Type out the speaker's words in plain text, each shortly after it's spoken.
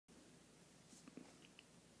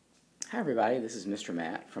Hi everybody, this is Mr.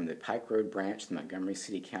 Matt from the Pike Road branch of the Montgomery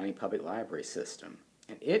City County Public Library System,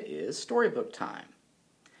 and it is storybook time.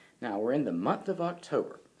 Now we're in the month of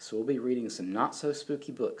October, so we'll be reading some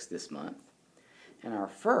not-so-spooky books this month, and our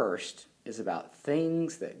first is about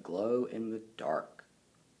things that glow in the dark.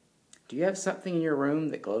 Do you have something in your room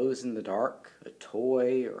that glows in the dark? A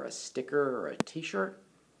toy or a sticker or a t-shirt?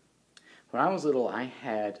 When I was little, I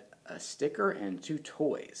had a sticker and two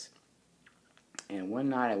toys. And one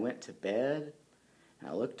night I went to bed, and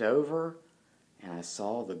I looked over, and I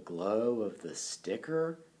saw the glow of the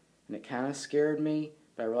sticker, and it kind of scared me,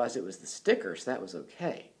 but I realized it was the sticker, so that was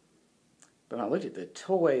okay. But when I looked at the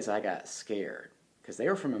toys, I got scared, because they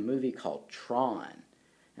were from a movie called Tron,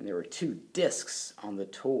 and there were two discs on the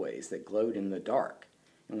toys that glowed in the dark.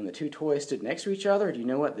 And when the two toys stood next to each other, do you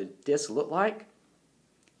know what the discs looked like?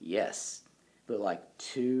 Yes, it looked like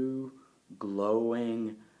two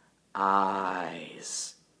glowing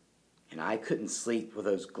eyes. And I couldn't sleep with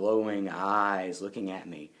those glowing eyes looking at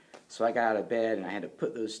me. So I got out of bed and I had to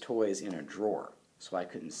put those toys in a drawer so I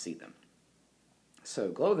couldn't see them. So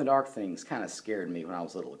glow-in-the-dark things kind of scared me when I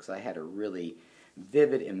was little because I had a really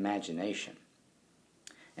vivid imagination.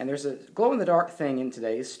 And there's a glow-in-the-dark thing in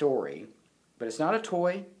today's story, but it's not a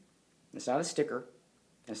toy, it's not a sticker,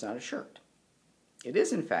 and it's not a shirt. It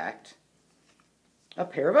is, in fact, a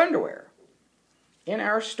pair of underwear. In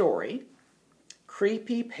our story,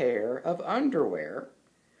 Creepy Pair of Underwear,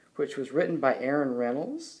 which was written by Aaron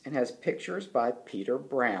Reynolds and has pictures by Peter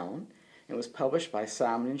Brown and was published by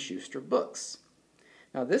Simon Schuster Books.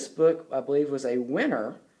 Now this book, I believe, was a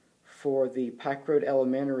winner for the Pike Road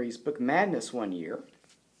Elementary's Book Madness one year.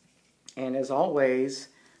 And as always,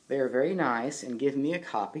 they are very nice and give me a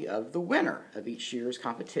copy of the winner of each year's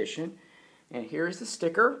competition. And here's the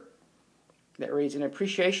sticker that reads, "In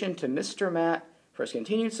appreciation to Mr. Matt for his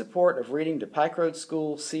continued support of reading to Pike Road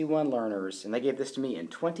School C1 learners." And they gave this to me in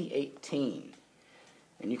 2018.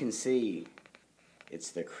 And you can see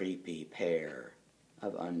it's the creepy pair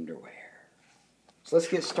of underwear. So let's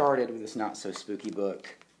get started with this not-so-spooky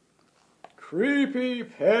book. Creepy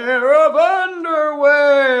Pair of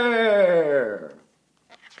Underwear!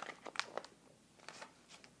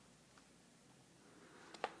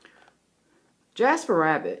 Jasper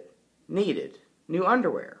Rabbit needed new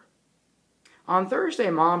underwear. On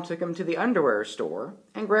Thursday, Mom took him to the underwear store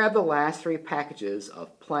and grabbed the last 3 packages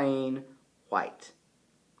of plain white.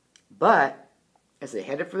 But as they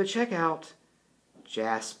headed for the checkout,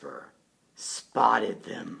 Jasper spotted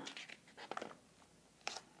them.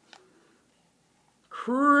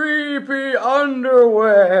 Creepy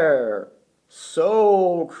underwear!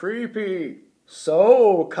 So creepy,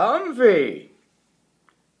 so comfy.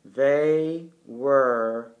 They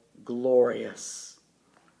were glorious.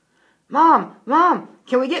 Mom,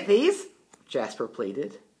 can we get these?" Jasper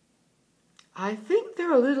pleaded. "I think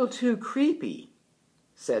they're a little too creepy,"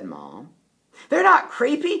 said Mom. "They're not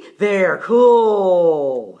creepy, they're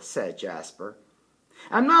cool," said Jasper.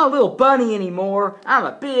 "I'm not a little bunny anymore, I'm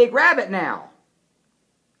a big rabbit now."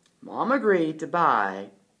 Mom agreed to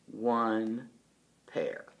buy 1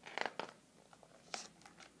 pair.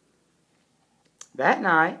 That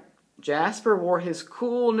night, Jasper wore his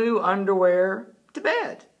cool new underwear to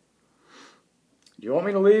bed. "Do you want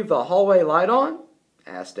me to leave the hallway light on?"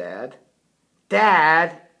 asked Dad.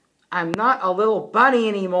 "Dad, I'm not a little bunny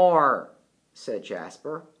anymore," said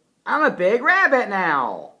Jasper. "I'm a big rabbit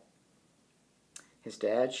now." His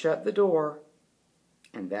dad shut the door,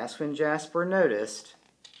 and that's when Jasper noticed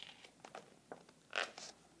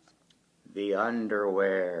the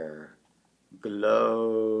underwear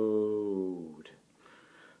glowed.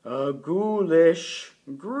 A ghoulish,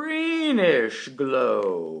 greenish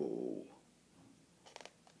glow.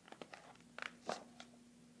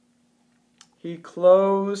 He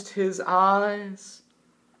closed his eyes.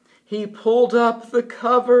 He pulled up the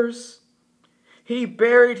covers. He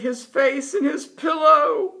buried his face in his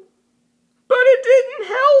pillow. But it didn't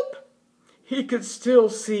help. He could still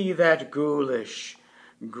see that ghoulish,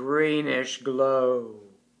 greenish glow.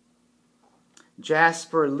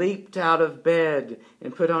 Jasper leaped out of bed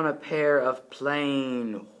and put on a pair of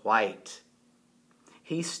plain white.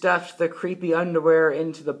 He stuffed the creepy underwear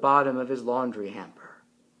into the bottom of his laundry hamper.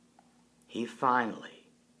 He finally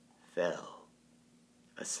fell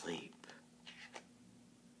asleep.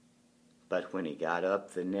 But when he got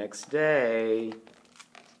up the next day,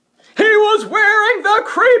 he was wearing the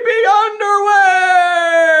creepy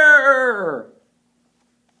underwear!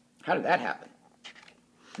 How did that happen?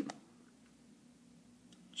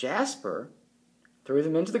 Jasper threw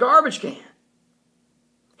them into the garbage can.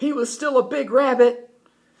 He was still a big rabbit.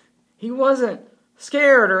 He wasn't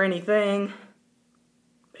scared or anything.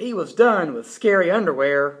 he was done with scary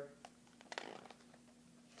underwear.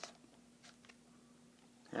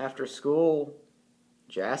 After school,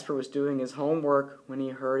 Jasper was doing his homework when he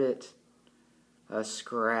heard it. A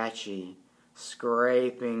scratchy,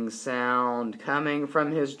 scraping sound coming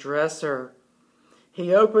from his dresser.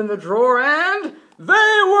 He opened the drawer and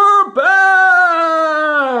they were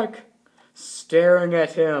back! Staring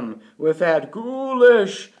at him with that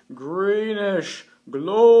ghoulish, greenish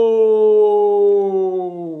glow.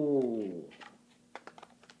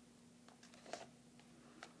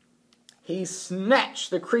 He snatched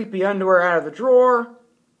the creepy underwear out of the drawer.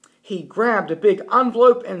 He grabbed a big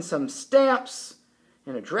envelope and some stamps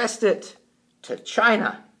and addressed it to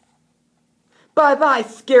China. "Bye-bye,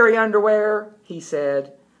 scary underwear," he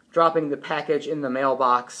said, dropping the package in the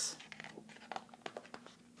mailbox.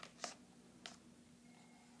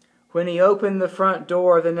 When he opened the front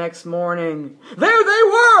door the next morning, there they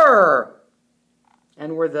were!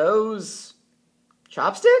 And were those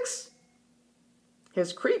chopsticks?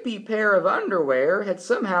 His creepy pair of underwear had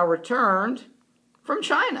somehow returned from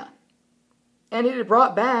China, and it had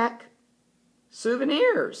brought back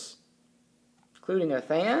souvenirs, including a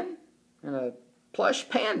fan and a plush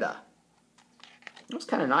panda. It was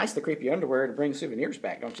kind of nice, the creepy underwear, to bring souvenirs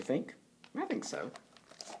back, don't you think? I think so.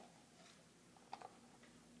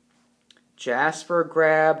 Jasper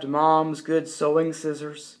grabbed Mom's good sewing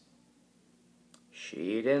scissors.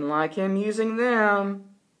 She didn't like him using them,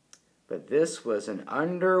 but this was an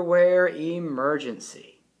underwear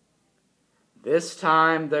emergency. This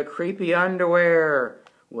time the creepy underwear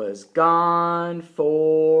was gone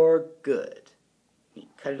for good. He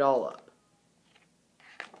cut it all up.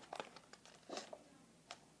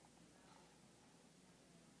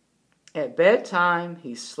 At bedtime,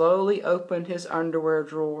 he slowly opened his underwear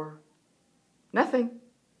drawer. Nothing.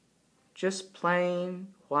 Just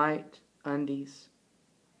plain white undies.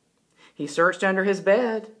 He searched under his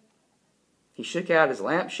bed. He shook out his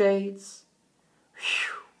lampshades.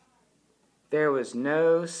 Whew. There was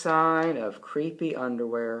no sign of creepy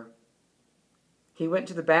underwear. He went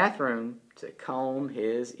to the bathroom to comb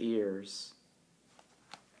his ears.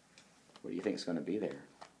 What do you think is going to be there?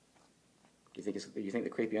 Do you think the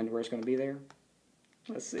creepy underwear is going to be there?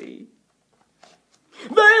 Let's see.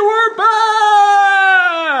 They were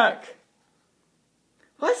back!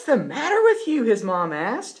 "What's the matter with you?" his mom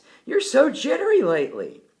asked. "You're so jittery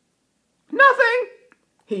lately." "Nothing,"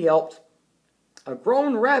 he yelped. A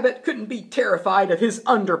grown rabbit couldn't be terrified of his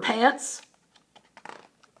underpants.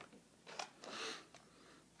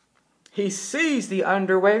 He seized the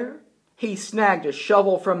underwear, he snagged a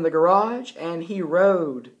shovel from the garage, and he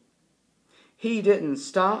rode. He didn't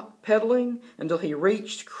stop pedaling until he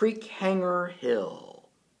reached Creek Hanger Hill.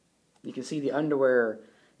 You can see the underwear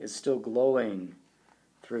is still glowing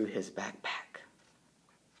through his backpack.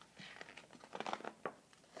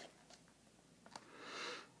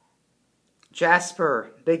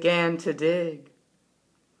 Jasper began to dig.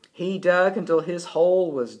 He dug until his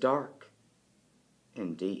hole was dark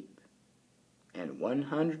and deep and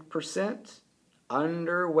 100%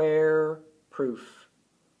 underwear proof.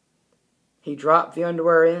 He dropped the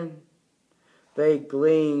underwear in. They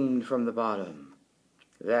gleamed from the bottom,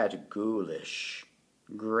 that ghoulish,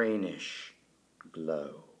 greenish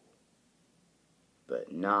glow.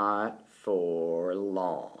 But not for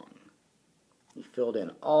long. He filled in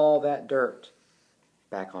all that dirt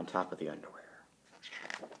back on top of the underwear.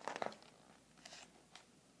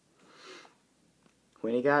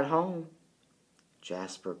 When he got home,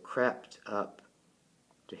 Jasper crept up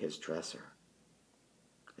to his dresser.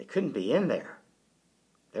 They couldn't be in there.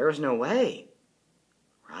 There was no way,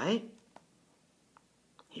 right?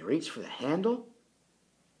 He reached for the handle.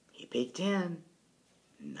 He peeked in.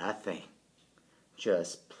 Nothing.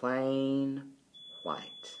 Just plain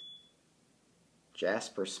white.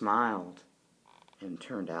 Jasper smiled and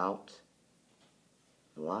turned out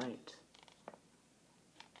the light.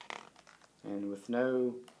 And with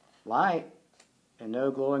no light and no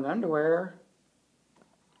glowing underwear,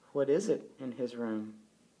 what is it in his room?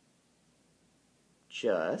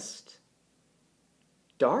 Just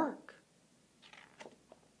dark.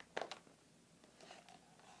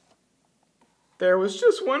 There was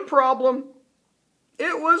just one problem.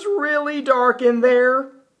 It was really dark in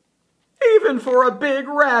there, even for a big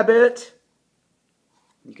rabbit.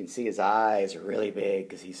 You can see his eyes are really big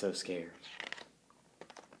because he's so scared.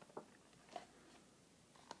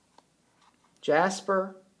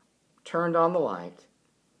 Jasper turned on the light.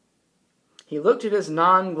 He looked at his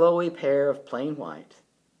non-glowy pair of plain white,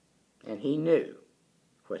 and he knew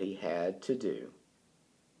what he had to do.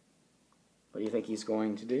 What do you think he's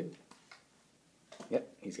going to do?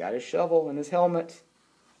 Yep, he's got his shovel and his helmet.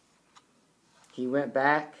 he went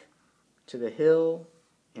back to the hill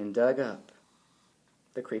and dug up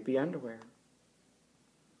the creepy underwear.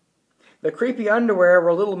 The creepy underwear were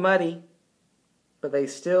a little muddy, but they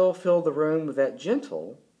still filled the room with that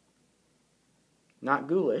gentle, not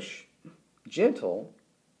ghoulish, gentle,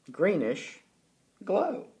 greenish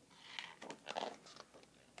glow.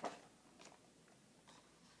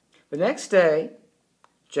 The next day,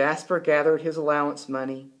 Jasper gathered his allowance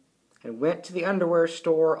money and went to the underwear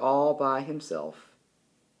store all by himself,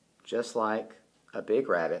 just like a big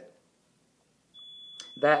rabbit.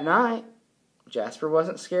 That night, Jasper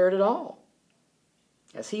wasn't scared at all.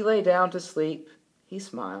 As he lay down to sleep, he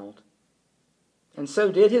smiled. And so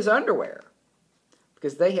did his underwear,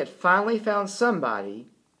 because they had finally found somebody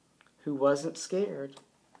who wasn't scared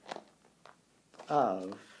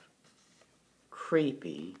of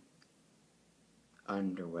creepy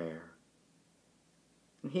underwear.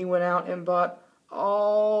 And he went out and bought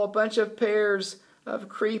a bunch of pairs of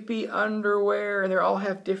creepy underwear, and they all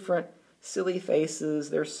have different silly faces.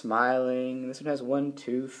 They're smiling. This one has one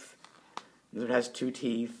tooth. This one has two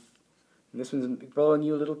teeth. And this one's blowing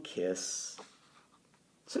you a little kiss.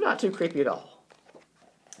 So not too creepy at all.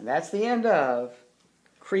 And that's the end of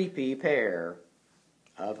Creepy Pair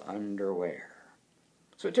of Underwear.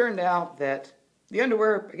 So it turned out that the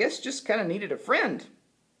underwear, I guess, just kind of needed a friend.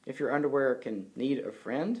 If your underwear can need a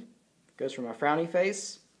friend, it goes from a frowny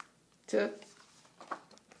face to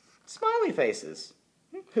smiley faces.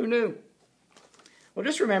 Who knew? Well,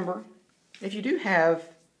 just remember, if you do have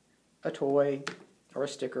a toy or a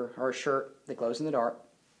sticker or a shirt that glows in the dark,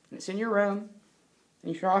 and it's in your room,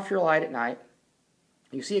 and you turn off your light at night,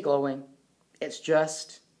 you see it glowing, it's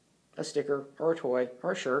just a sticker or a toy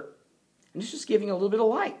or a shirt, and it's just giving you a little bit of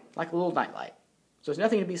light, like a little night light. So it's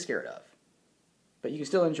nothing to be scared of. But you can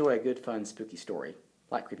still enjoy a good, fun, spooky story,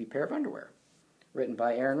 like Creepy Pair of Underwear. Written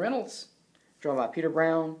by Aaron Reynolds, drawn by Peter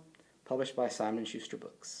Brown, published by Simon Schuster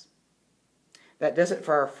Books. That does it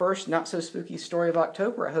for our first not-so-spooky story of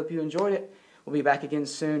October. I hope you enjoyed it. We'll be back again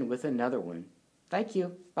soon with another one. Thank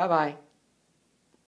you. Bye-bye.